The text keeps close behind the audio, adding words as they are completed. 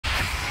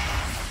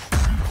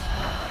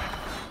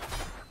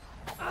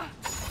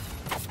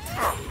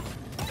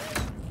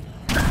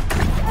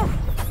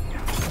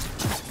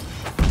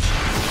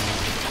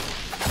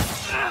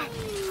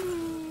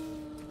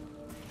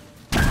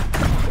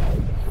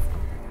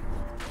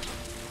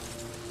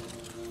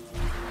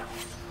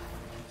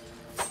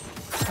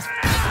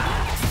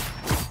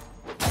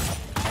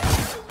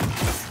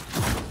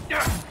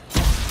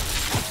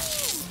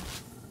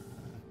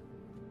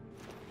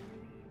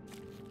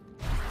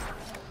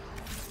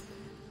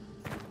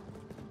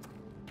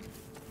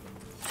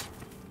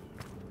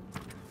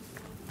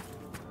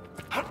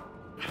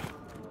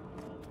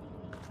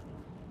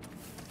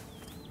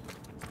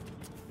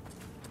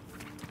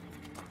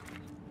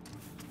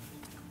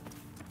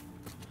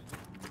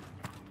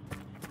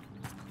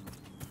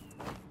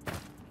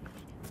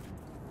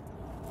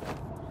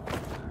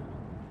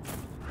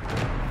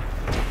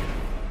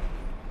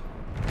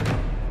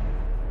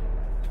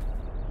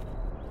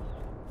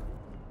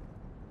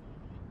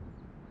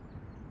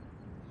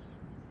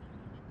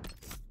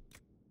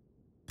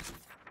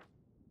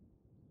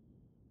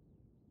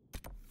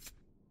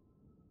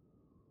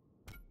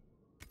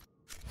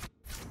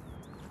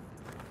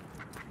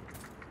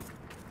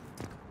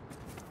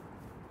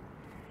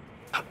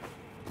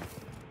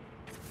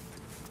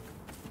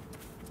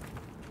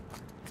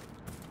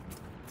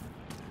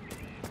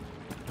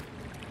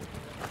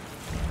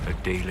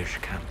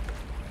Dalish camp.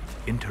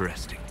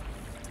 Interesting.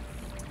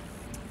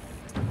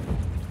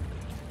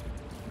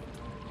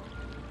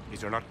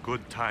 These are not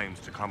good times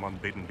to come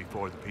unbidden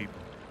before the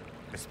people,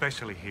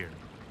 especially here,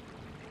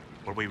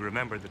 where we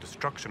remember the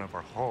destruction of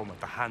our home at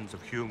the hands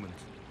of humans.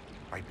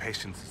 My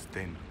patience is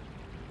thin,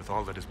 with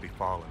all that has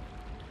befallen.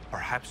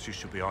 Perhaps you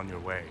should be on your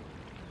way.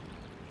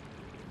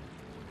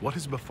 What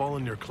has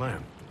befallen your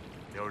clan?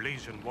 The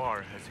Orlesian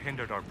War has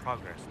hindered our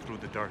progress through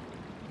the dirt.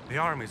 The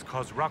armies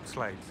cause rock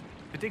slides.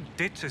 They dig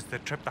ditches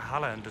that trip the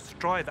Hala and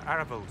destroy the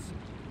Aravils,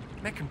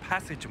 making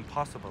passage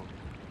impossible.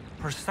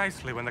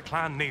 Precisely when the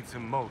clan needs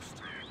him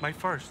most, my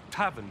first,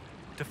 Tavin,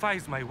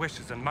 defies my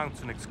wishes and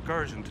mounts an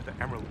excursion to the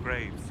Emerald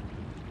Graves.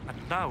 And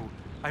now,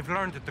 I've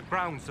learned that the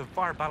grounds of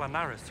Var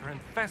Balanaris are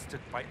infested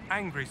by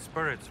angry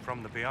spirits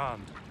from the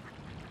beyond.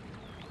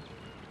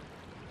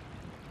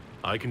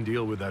 I can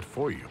deal with that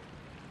for you.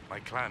 My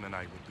clan and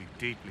I would be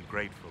deeply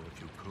grateful if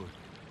you could,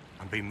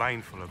 and be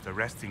mindful of the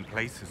resting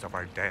places of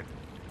our dead.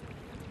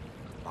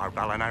 Var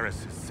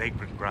Balanaris is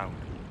sacred ground.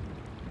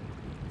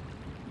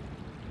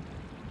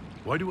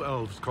 Why do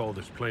elves call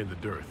this plain the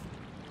Dearth?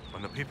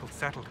 When the people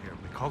settled here,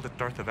 we called it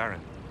Dearth of Erin.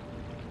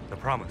 The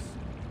Promise.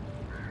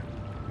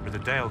 For the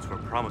Dales were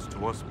promised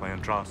to us by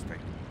Andraste.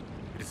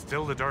 It is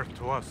still the Dearth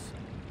to us,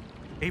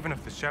 even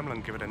if the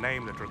Shemlin give it a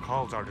name that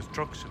recalls our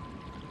destruction.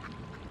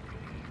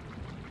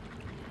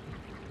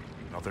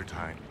 Another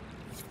time.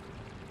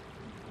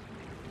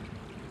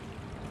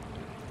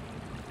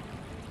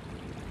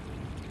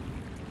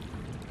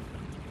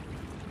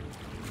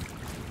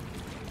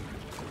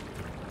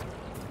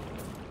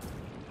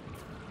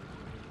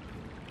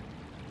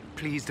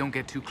 Please don't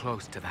get too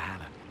close to the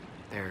Hala.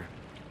 They're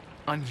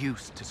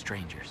unused to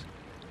strangers.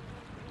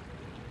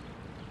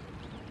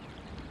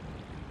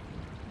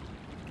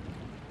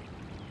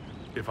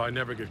 If I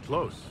never get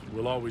close,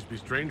 we'll always be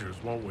strangers,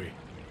 won't we?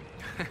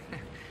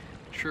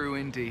 True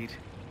indeed.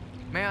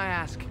 May I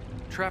ask,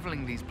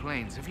 traveling these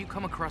plains, have you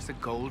come across a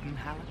golden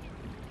Hala?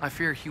 I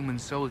fear human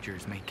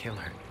soldiers may kill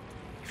her.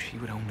 If she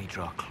would only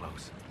draw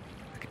close,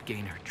 I could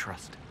gain her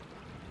trust.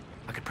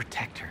 I could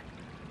protect her.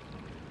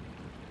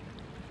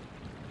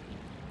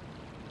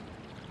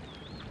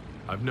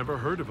 I've never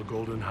heard of a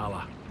golden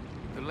Hala.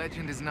 The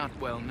legend is not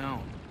well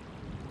known,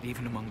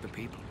 even among the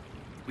people.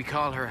 We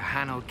call her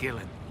Hanel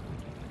Gillen,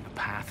 a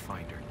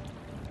pathfinder.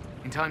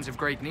 In times of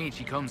great need,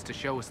 she comes to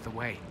show us the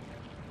way.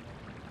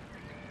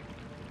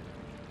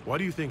 Why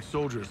do you think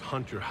soldiers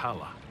hunt your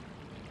Hala?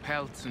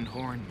 Pelts and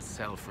horns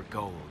sell for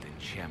gold in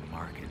Shem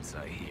markets,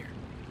 I hear.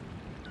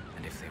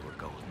 And if they were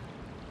golden.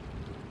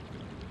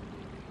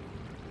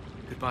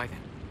 Goodbye then.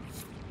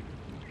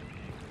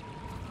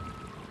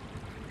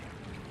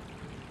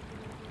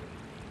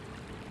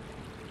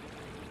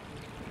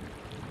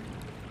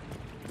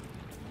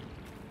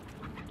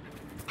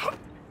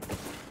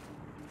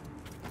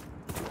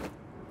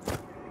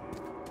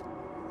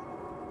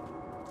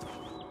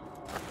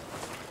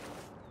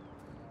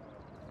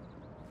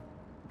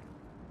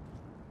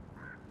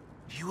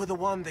 You were the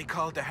one they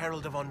called the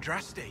Herald of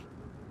Andraste.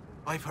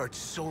 I've heard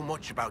so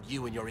much about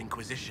you and your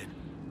Inquisition.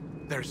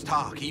 There's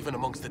talk even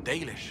amongst the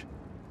Dalish.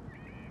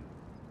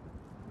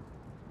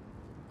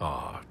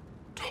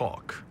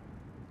 Talk.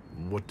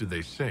 What do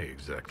they say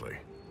exactly?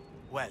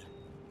 Well,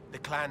 the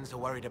clans are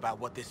worried about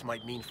what this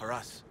might mean for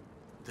us.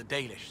 The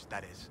Dalish,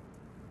 that is.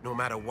 No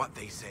matter what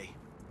they say,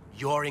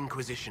 your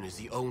Inquisition is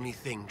the only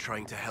thing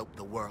trying to help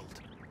the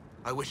world.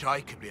 I wish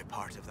I could be a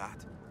part of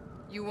that.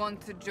 You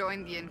want to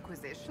join the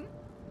Inquisition?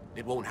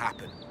 It won't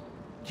happen.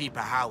 Keeper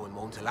Howin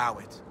won't allow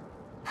it.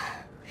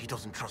 He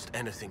doesn't trust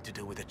anything to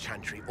do with the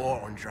Chantry or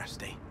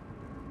Andraste.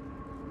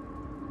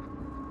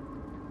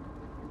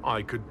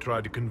 I could try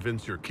to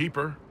convince your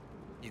keeper.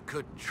 You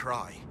could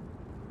try.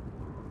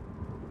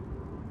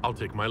 I'll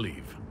take my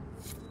leave.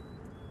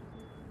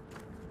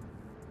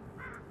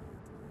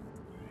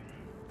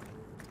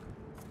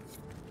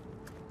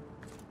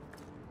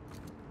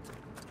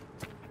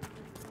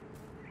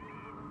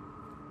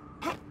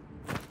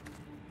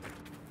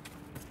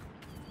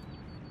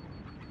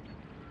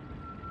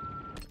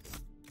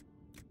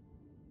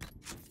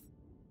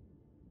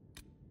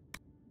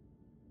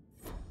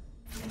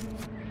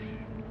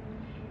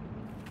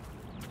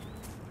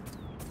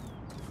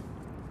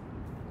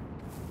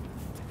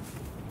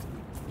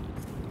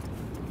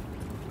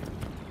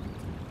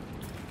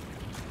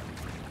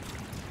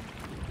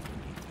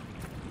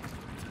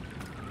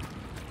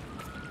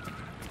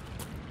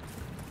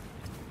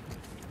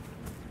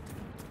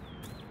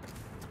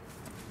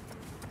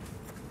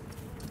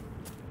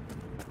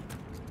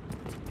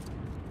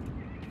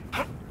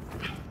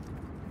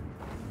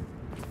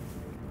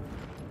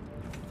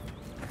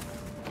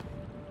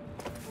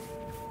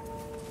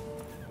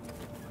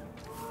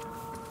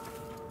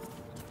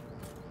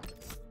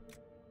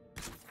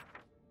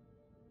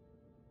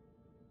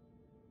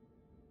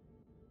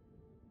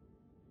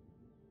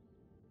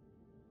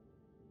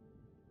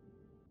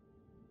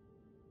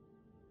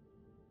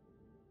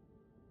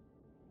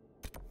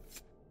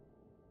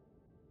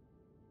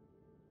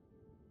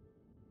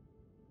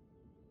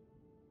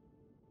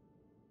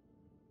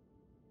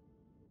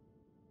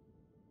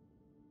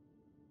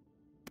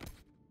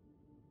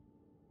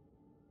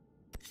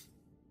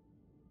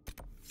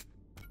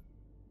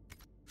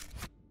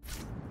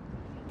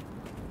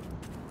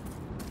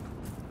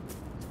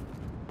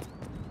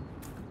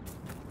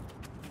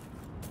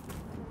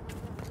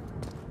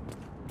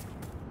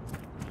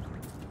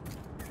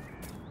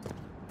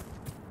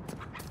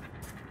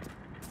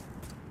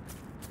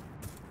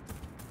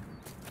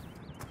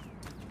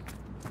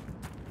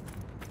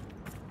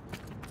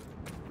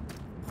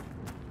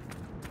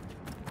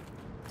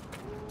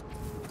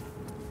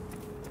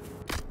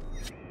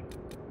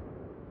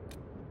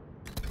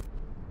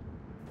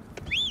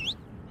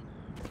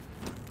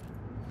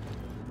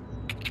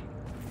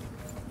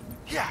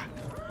 Yeah.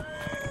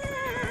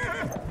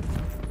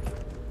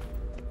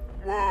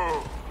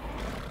 Whoa.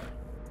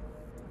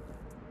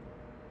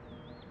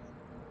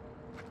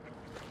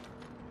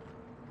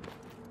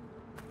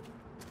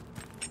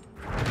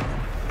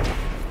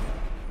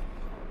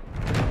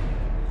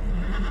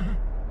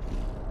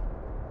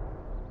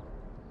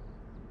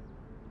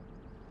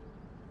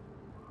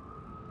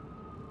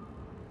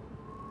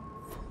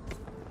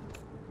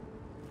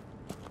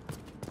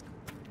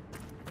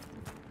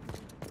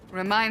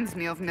 Reminds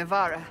me of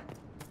Nevarra.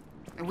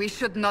 We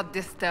should not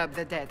disturb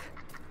the dead.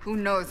 Who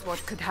knows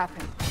what could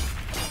happen?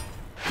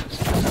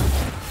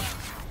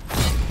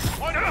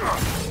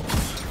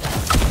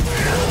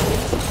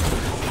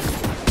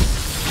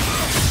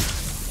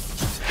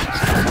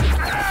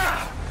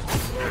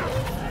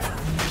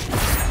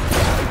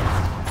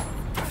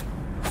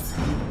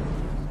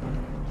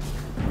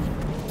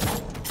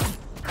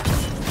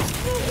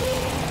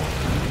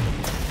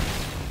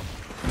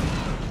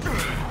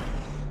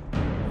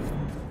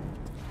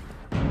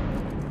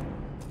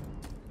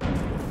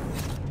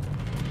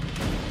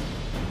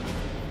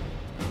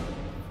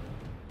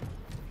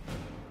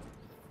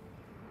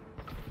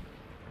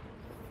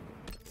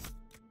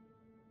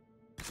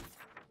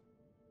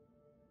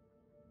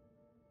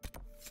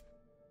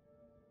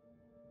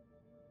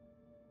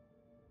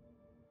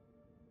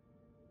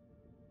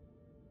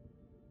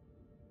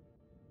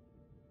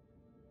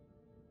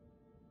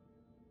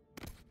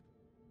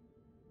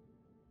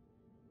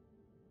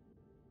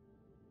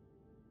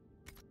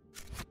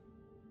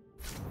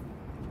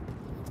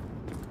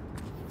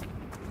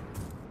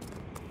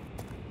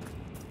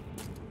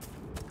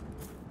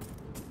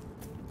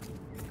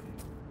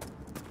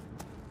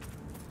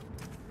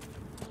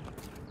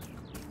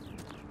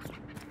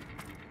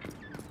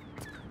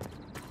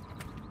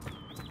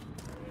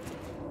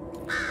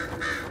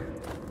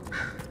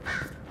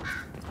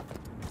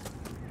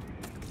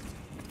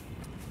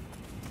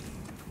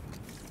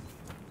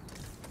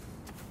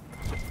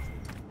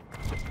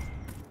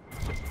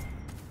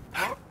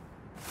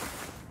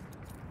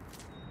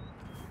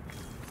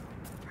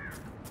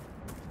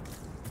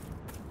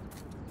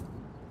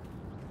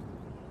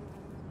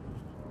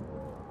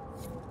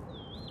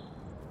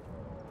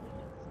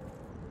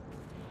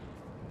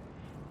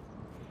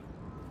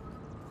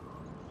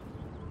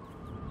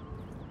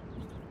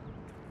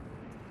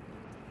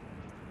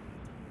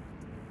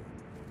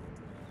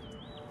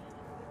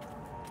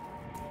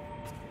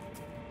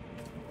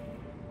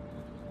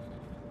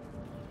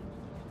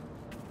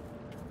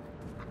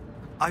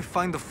 I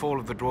find the fall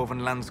of the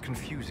Dwarven lands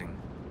confusing.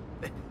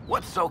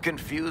 What's so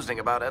confusing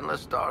about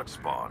Endless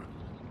Darkspawn?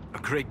 A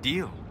great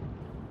deal.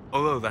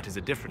 Although that is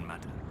a different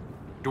matter.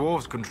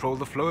 Dwarves control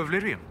the flow of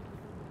lyrium.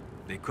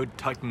 They could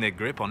tighten their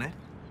grip on it.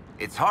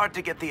 It's hard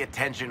to get the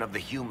attention of the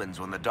humans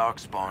when the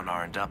Darkspawn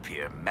aren't up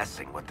here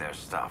messing with their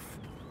stuff.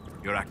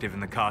 You're active in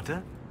the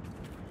Carter.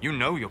 You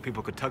know your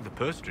people could tug the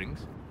purse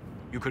strings.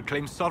 You could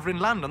claim sovereign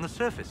land on the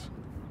surface.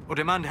 Or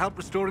demand help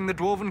restoring the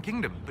Dwarven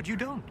kingdom, but you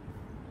don't.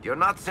 You're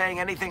not saying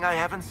anything I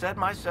haven't said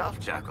myself,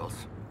 Jackals.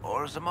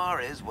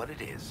 Orzammar is what it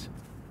is.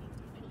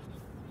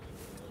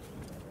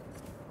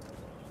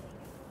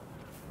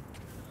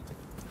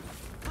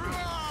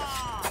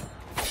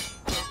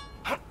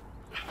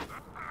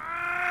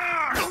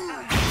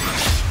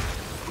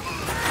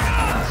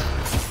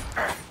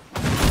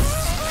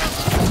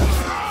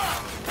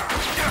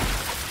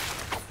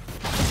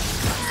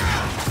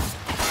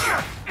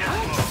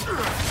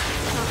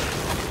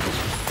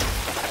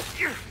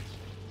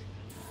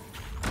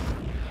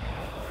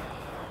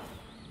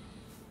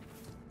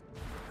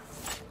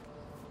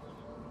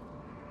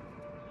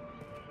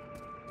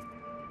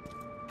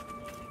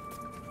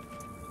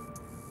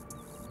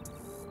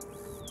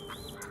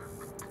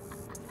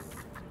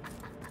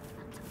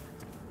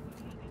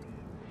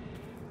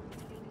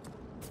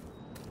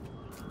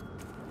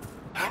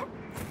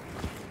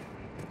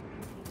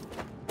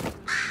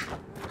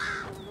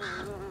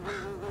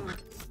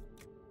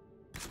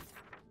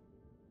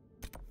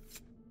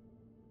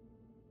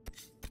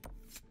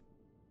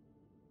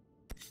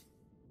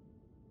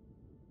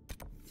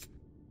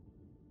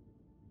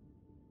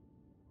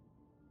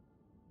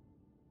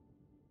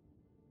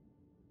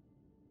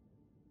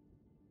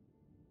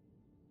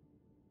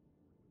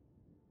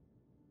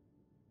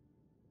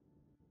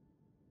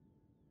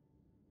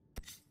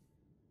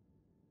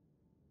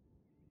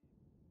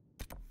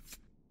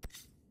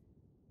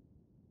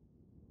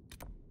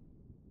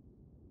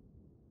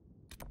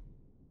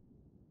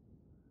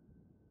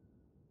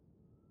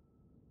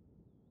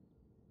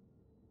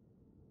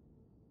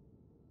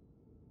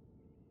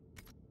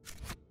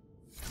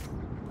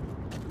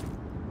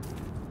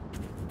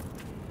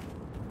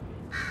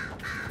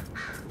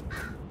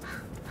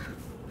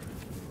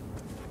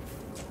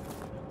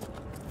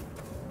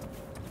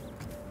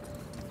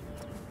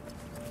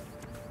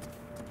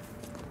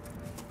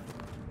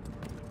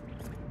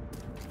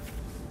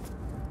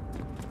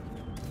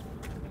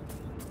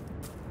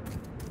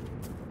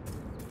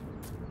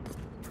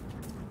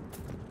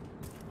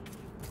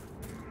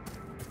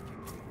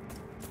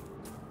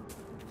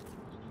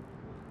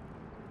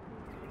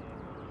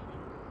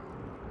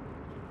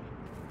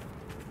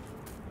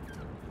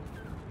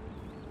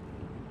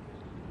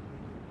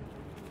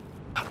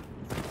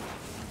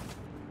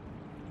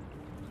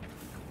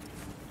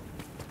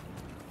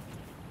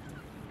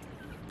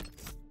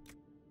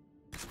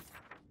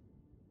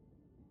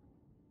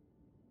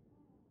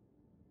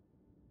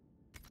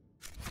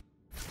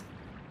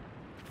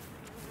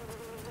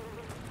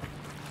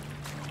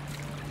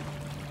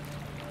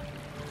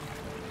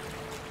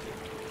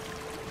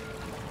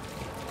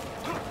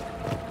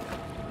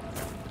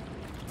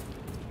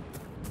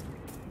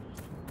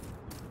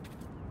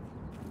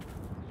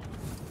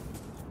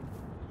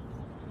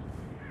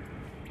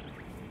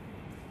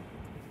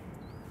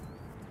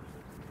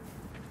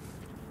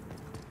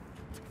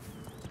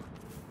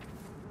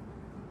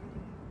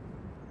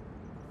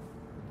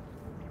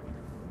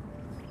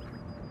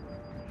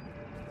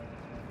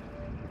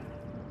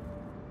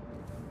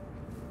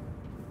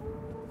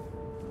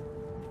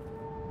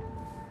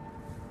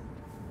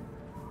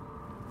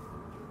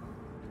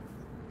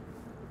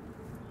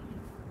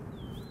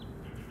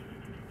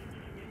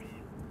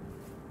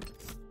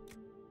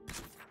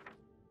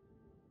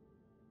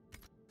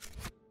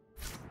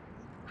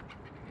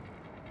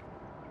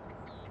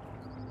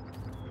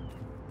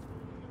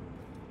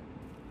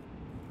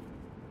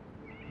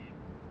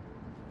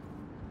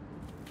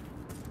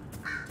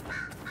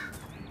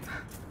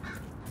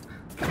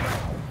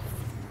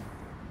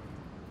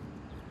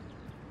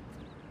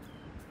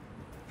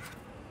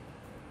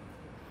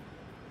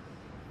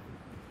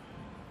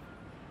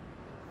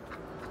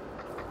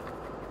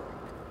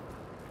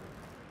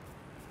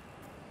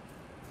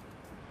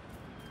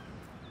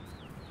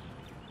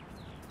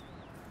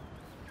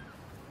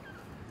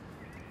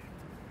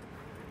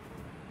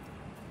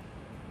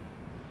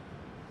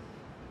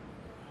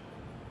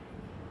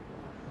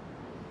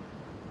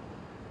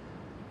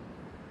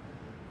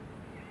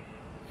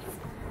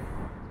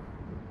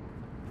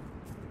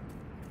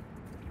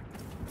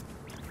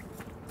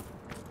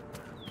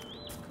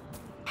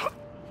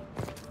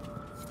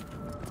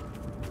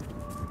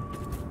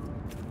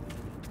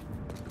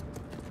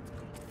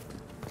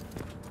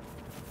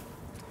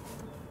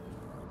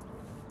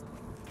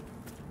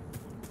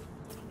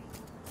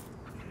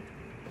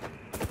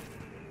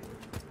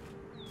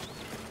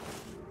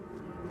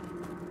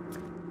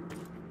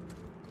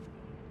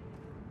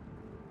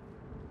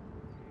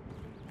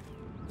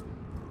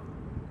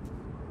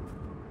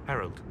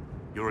 Herald,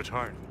 your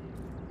return.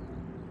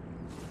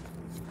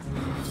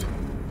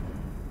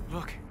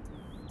 Look,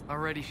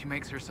 already she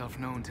makes herself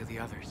known to the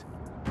others.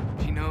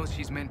 She knows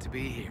she's meant to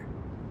be here.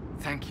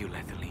 Thank you,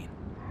 Lethaline.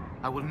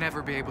 I will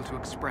never be able to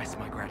express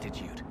my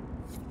gratitude.